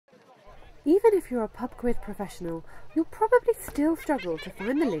Even if you're a pub quiz professional, you'll probably still struggle to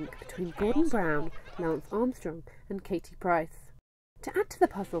find the link between Gordon Brown, Lance Armstrong and Katie Price. To add to the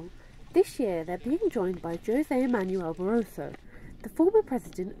puzzle, this year they're being joined by Jose Manuel Barroso, the former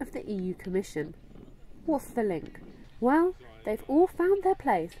president of the EU Commission. What's the link? Well, they've all found their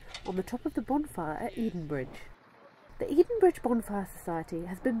place on the top of the bonfire at Edenbridge. The Edenbridge Bonfire Society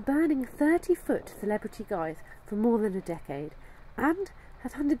has been burning 30-foot celebrity guys for more than a decade and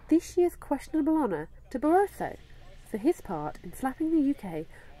has handed this year's questionable honour to Barroso for his part in slapping the UK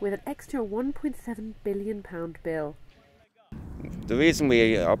with an extra £1.7 billion bill. The reason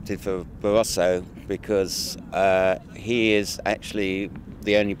we opted for Barroso because he is actually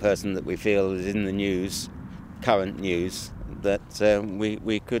the only person that we feel is in the news, current news, that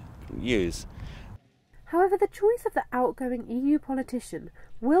we could use. However, the choice of the outgoing EU politician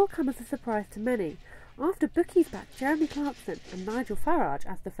will come as a surprise to many, after bookies backed Jeremy Clarkson and Nigel Farage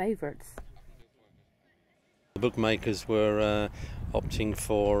as the favourites. The bookmakers were opting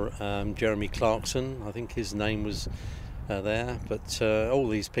for Jeremy Clarkson. I think his name was there, but all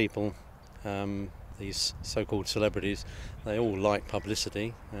these people, these so-called celebrities, they all like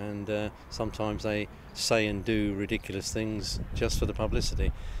publicity, and sometimes they say and do ridiculous things just for the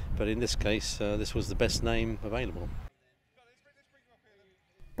publicity. But in this case, this was the best name available.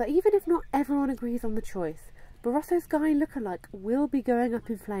 But even if not everyone agrees on the choice, Barroso's Guy lookalike will be going up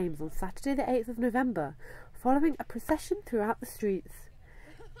in flames on Saturday the 8th of November, following a procession throughout the streets.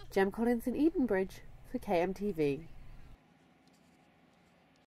 Jem Collins in Edenbridge for KMTV.